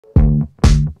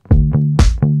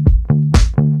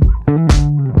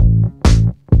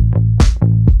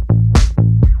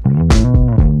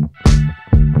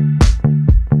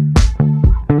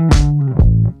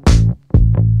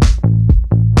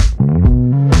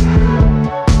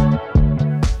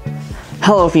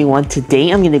Hello everyone,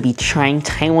 today I'm going to be trying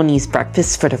Taiwanese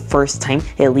breakfast for the first time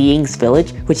at Liangs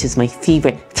Village, which is my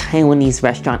favorite Taiwanese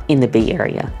restaurant in the Bay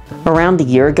Area. Around a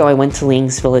year ago I went to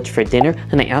Liangs Village for dinner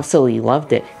and I absolutely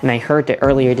loved it, and I heard that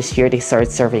earlier this year they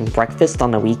started serving breakfast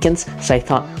on the weekends, so I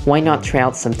thought why not try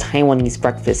out some Taiwanese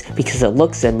breakfast because it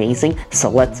looks amazing, so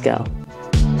let's go.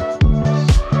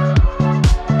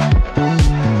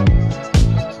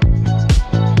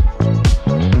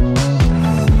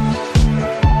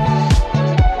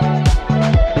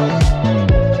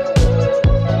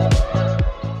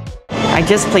 I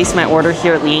just placed my order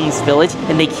here at Liangs Village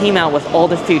and they came out with all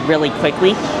the food really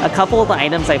quickly. A couple of the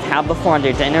items I've had before on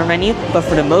their dinner menu, but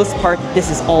for the most part, this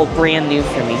is all brand new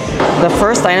for me. The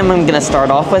first item I'm going to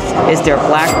start off with is their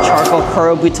black charcoal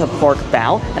kurobuta pork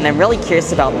bao, and I'm really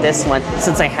curious about this one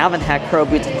since I haven't had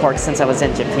kurobuta pork since I was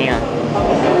in Japan.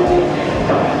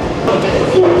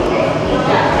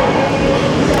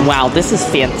 Wow, this is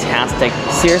fantastic.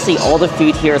 Seriously, all the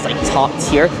food here is like top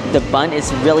tier. The bun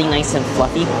is really nice and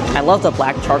fluffy. I love the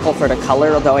black charcoal for the color,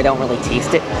 although I don't really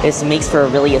taste it. It makes for a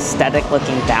really aesthetic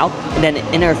looking bao. And then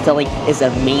the inner filling is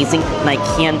amazing, and I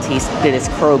can taste that it's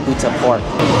kurobuta pork.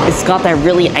 It's got that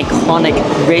really iconic,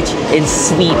 rich and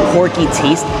sweet porky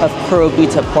taste of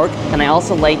kurobuta pork, and I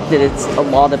also like that it's a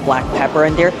lot of black pepper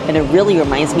in there, and it really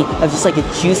reminds me of just like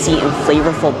a juicy and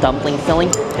flavorful dumpling filling.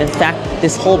 In fact,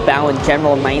 this whole bao in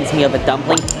general reminds me of a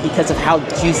dumpling because of how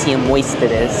juicy and moist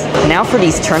it is. Now for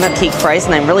these turnip cake fries,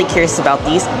 and I'm really curious about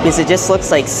these because it just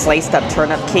looks like sliced up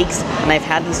turnip cakes, and I've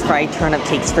had these fried turnip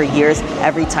cakes for years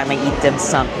every time I eat dim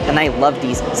sum, and I love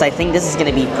these, so I think this is going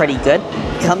to be pretty good.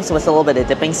 It comes with a little bit of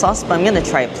dipping sauce, but I'm going to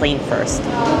try it plain first.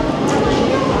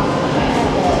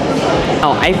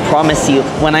 Oh, I promise you,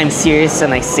 when I'm serious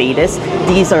and I say this,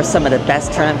 these are some of the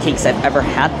best turnip cakes I've ever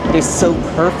had. They're so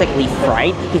perfectly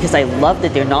fried because I love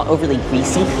that they're not overly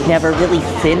greasy. They have a really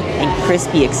thin and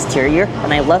crispy exterior,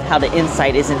 and I love how the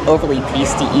inside isn't overly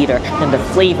pasty either, and the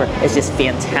flavor is just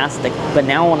fantastic. But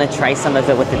now I want to try some of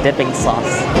it with the dipping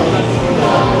sauce.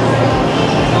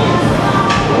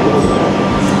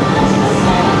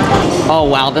 Oh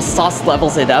wow, the sauce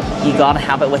levels it up. You gotta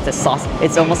have it with the sauce.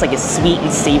 It's almost like a sweet and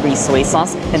savory soy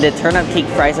sauce, and the turnip cake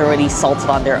fries are already salted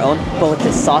on their own, but with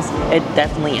the sauce, it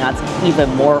definitely adds even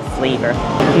more flavor.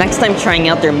 Next, I'm trying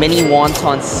out their mini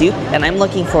wonton soup, and I'm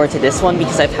looking forward to this one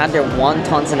because I've had their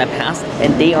wontons in the past,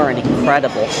 and they are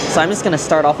incredible. So I'm just gonna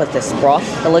start off with this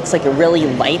broth. It looks like a really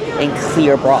light and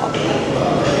clear broth.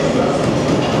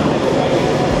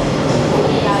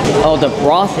 Oh, the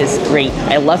broth is great.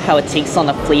 I love how it takes on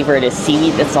the flavor of the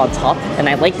seaweed that's on top, and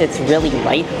I like that it's really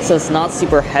light, so it's not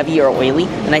super heavy or oily,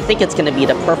 and I think it's going to be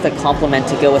the perfect complement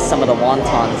to go with some of the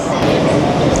wontons.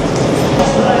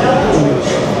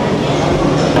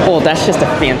 Oh, that's just a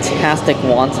fantastic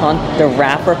wonton. The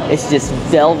wrapper is just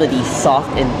velvety, soft,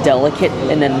 and delicate,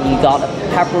 and then you got a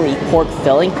peppery pork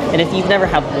filling. And if you've never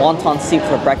had wonton soup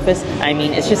for breakfast, I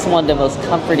mean, it's just one of the most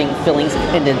comforting fillings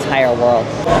in the entire world.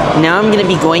 Now I'm going to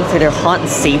be going for their hot and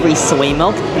savory soy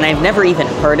milk, and I've never even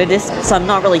heard of this, so I'm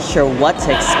not really sure what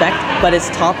to expect, but it's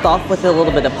topped off with a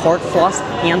little bit of pork floss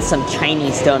and some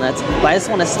Chinese donuts. But I just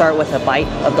want to start with a bite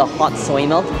of the hot soy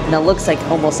milk, and it looks like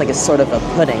almost like a sort of a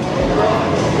pudding.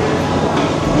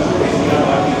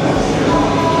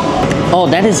 Oh,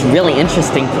 that is really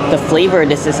interesting. The flavor of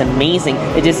this is amazing.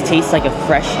 It just tastes like a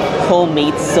fresh,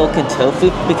 homemade silken tofu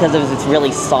because of its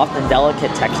really soft and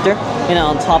delicate texture. And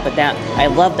on top of that, I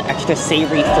love the extra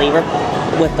savory flavor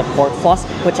with the pork floss,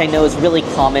 which I know is really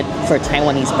common for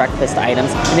Taiwanese breakfast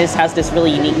items. And this has this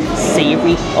really unique,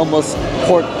 savory, almost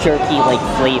pork jerky-like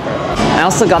flavor. I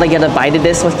also gotta get a bite of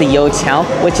this with the yo chow,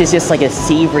 which is just like a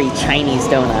savory Chinese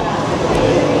donut.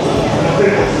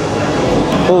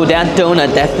 Oh, that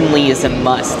donut definitely is a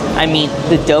must. I mean,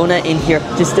 the donut in here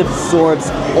just absorbs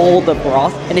all the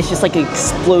broth, and it's just like an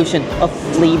explosion of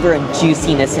flavor and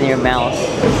juiciness in your mouth.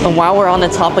 And while we're on the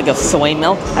topic of soy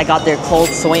milk, I got their cold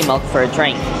soy milk for a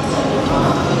drink.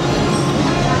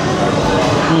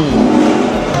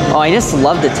 Oh, I just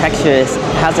love the texture. It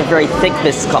has a very thick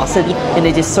viscosity, and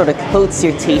it just sort of coats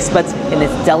your taste buds in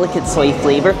its delicate soy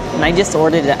flavor. And I just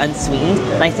ordered it unsweetened,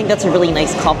 and I think that's a really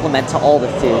nice complement to all the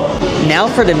food. Now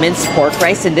for the minced pork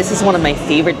rice, and this is one of my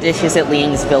favorite dishes at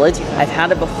Liangs Village. I've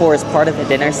had it before as part of the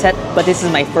dinner set, but this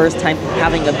is my first time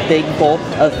having a big bowl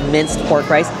of minced pork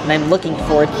rice, and I'm looking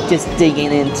forward to just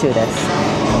digging into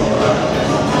this.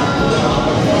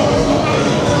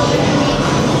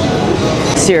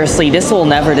 Seriously, this will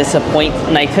never disappoint,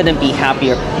 and I couldn't be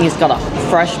happier. He's got a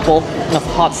fresh bowl of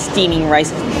hot steaming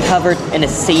rice covered in a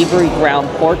savory ground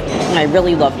pork, and I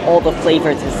really love all the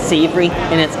flavors. It's savory,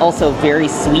 and it's also very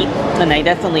sweet, and I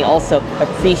definitely also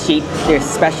appreciate their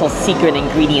special secret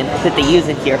ingredient that they use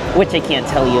in here, which I can't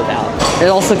tell you about. It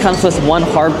also comes with one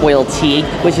hard-boiled tea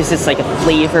egg, which is just like a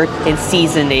flavored and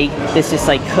seasoned egg that's just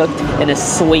like cooked in a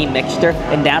soy mixture,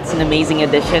 and that's an amazing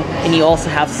addition. And you also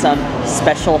have some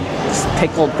special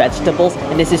pickled vegetables,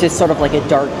 and this is just sort of like a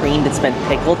dark green that's been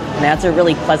pickled, and that's a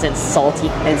really pleasant, salty,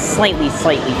 and slightly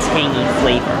tangy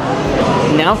flavor.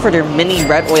 Now for their mini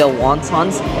red oil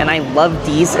wontons, and I love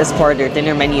these as part of their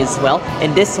dinner menu as well,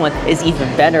 and this one is even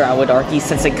better, I would argue,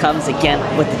 since it comes again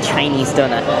with the Chinese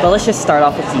donut. But let's just start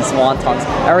off with these wontons.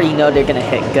 I already know they're gonna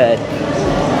hit good.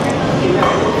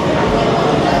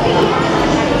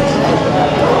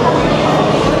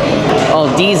 Oh,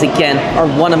 these again are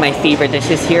one of my favorite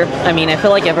dishes here. I mean, I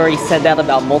feel like I've already said that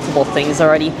about multiple things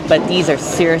already, but these are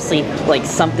seriously like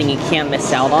something you can't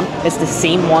miss out on. It's the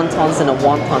same wontons in a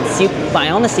wonton soup, but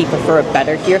I honestly prefer it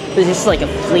better here. It's just like a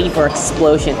flavor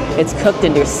explosion. It's cooked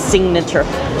in their signature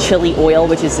chili oil,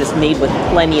 which is just made with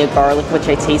plenty of garlic, which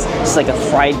I taste just like a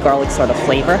fried garlic sort of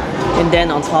flavor. And then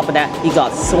on top of that, you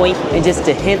got soy and just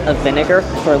a hint of vinegar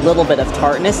for a little bit of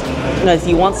tartness. Now, if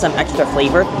you want some extra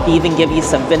flavor, they even give you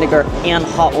some vinegar and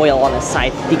hot oil on the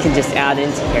side you can just add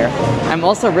into here. I'm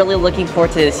also really looking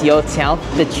forward to this youtiao.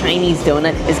 The Chinese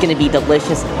donut is going to be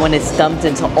delicious when it's dumped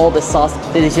into all the sauce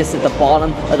that is just at the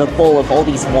bottom of the bowl of all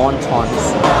these wontons.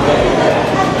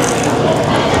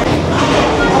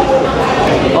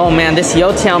 Oh man, this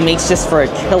youtiao makes just for a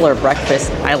killer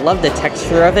breakfast. I love the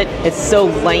texture of it. It's so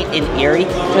light and airy.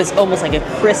 It's almost like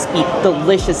a crispy,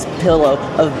 delicious pillow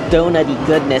of donutty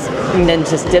goodness. And then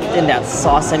just dipped in that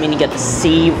sauce. I mean, you get the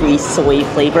savory soy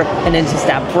flavor and then just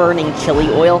that burning chili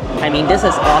oil. I mean, this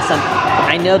is awesome.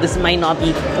 I know this might not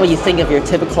be what you think of your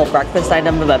typical breakfast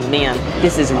item, but man,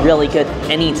 this is really good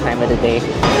any time of the day.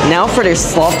 Now for their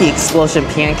sloppy explosion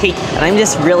pancake, and I'm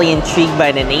just really intrigued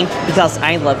by the name because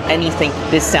I love anything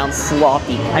this sounds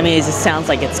sloppy. I mean, it just sounds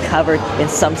like it's covered in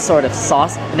some sort of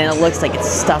sauce, and then it looks like it's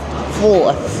stuffed full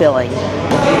of filling.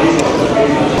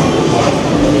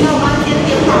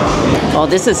 Oh,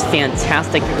 this is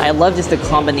fantastic. I love just the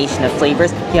combination of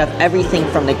flavors. You have everything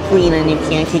from the green onion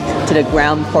pancake to the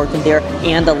ground pork in there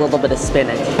and a little bit of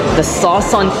spinach. The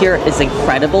sauce on here is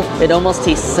incredible. It almost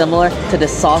tastes similar to the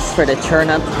sauce for the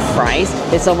turnip fries.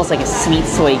 It's almost like a sweet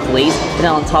soy glaze. And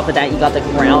then on top of that, you got the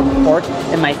ground pork.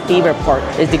 And my favorite part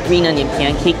is the green onion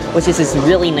pancake, which is just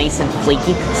really nice and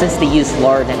flaky since they use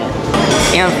lard in it.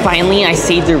 And finally, I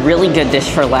saved a really good dish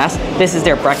for last. This is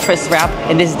their breakfast wrap,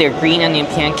 and this is their green onion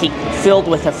pancake filled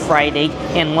with a fried egg,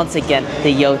 and once again,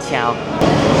 the youtiao.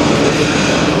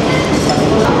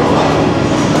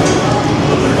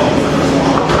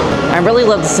 I really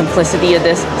love the simplicity of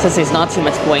this since there's not too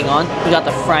much going on. You got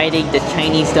the fried egg, the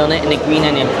Chinese donut, and the green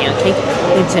onion pancake.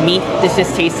 And to me, this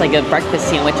just tastes like a breakfast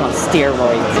sandwich on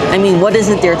steroids. I mean, what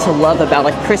isn't there to love about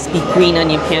a crispy green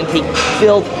onion pancake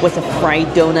filled with a fried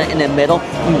donut in the middle,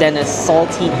 and then a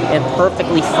salty and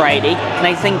perfectly fried egg? And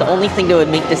I think the only thing that would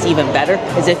make this even better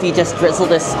is if you just drizzle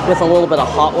this with a little bit of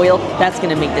hot oil. That's going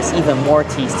to make this even more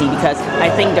tasty because I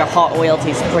think their hot oil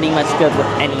tastes pretty much good with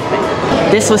anything.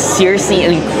 This was seriously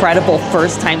an incredible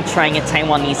first time trying a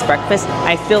Taiwanese breakfast.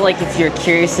 I feel like if you're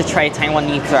curious to try a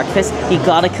Taiwanese breakfast, you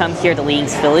gotta come here to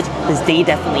Liangs Village because they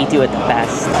definitely do it the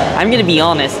best. I'm gonna be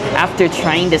honest, after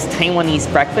trying this Taiwanese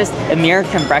breakfast,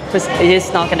 American breakfast, it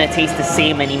is not gonna taste the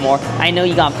same anymore. I know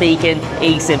you got bacon,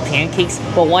 eggs, and pancakes,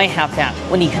 but why have that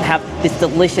when you can have this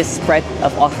delicious spread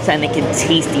of authentic and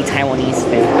tasty Taiwanese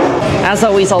food? As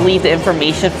always, I'll leave the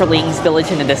information for Liangs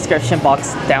Village in the description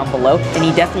box down below, and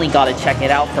you definitely gotta check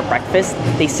it out for breakfast.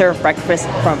 They serve breakfast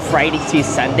from Friday through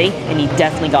Sunday, and you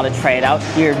definitely got to try it out.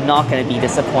 You're not going to be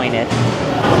disappointed.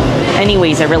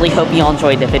 Anyways, I really hope you all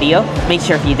enjoyed the video. Make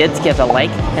sure if you did to give it a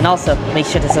like, and also make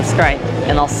sure to subscribe,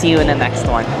 and I'll see you in the next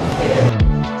one.